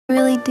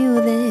really do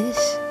this,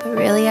 but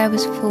really I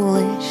was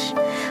foolish.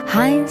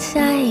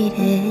 Hindsight,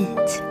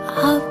 it's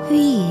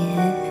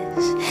obvious.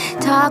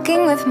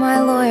 Talking with my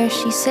lawyer,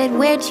 she said,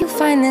 where'd you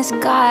find this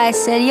guy? I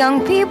said,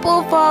 young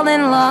people fall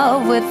in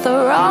love with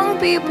the wrong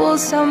people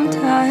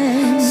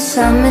sometimes.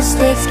 Some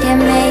mistakes get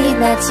made,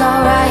 that's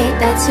alright,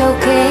 that's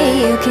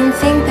okay. You can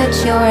think that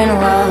you're in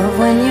love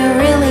when you're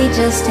really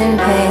just in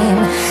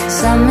pain.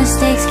 Some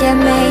mistakes get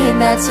made,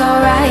 that's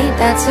alright,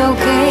 that's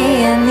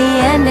okay. In the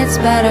end it's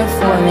better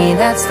for me,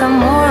 that's the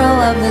moral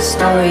of the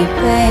story,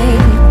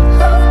 babe.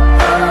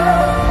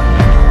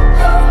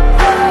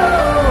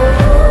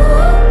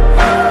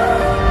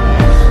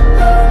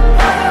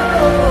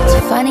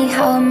 Funny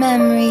how a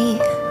memory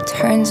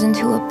turns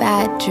into a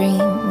bad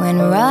dream when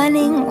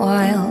running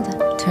wild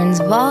turns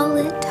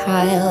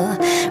volatile.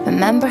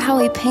 Remember how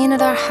we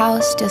painted our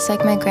house just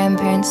like my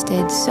grandparents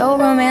did? So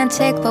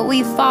romantic, but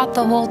we fought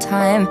the whole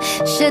time.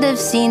 Should have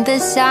seen the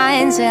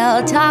signs.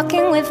 Well,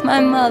 talking with my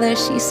mother,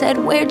 she said,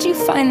 where'd you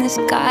find this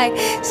guy?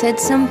 Said,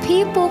 some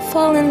people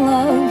fall in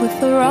love with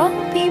the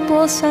wrong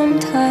people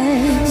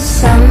sometimes.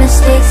 Some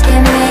mistakes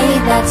get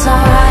made, that's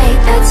alright,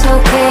 that's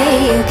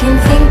okay. You can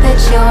think that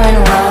you're in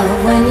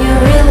love when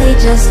you're really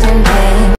just in pain.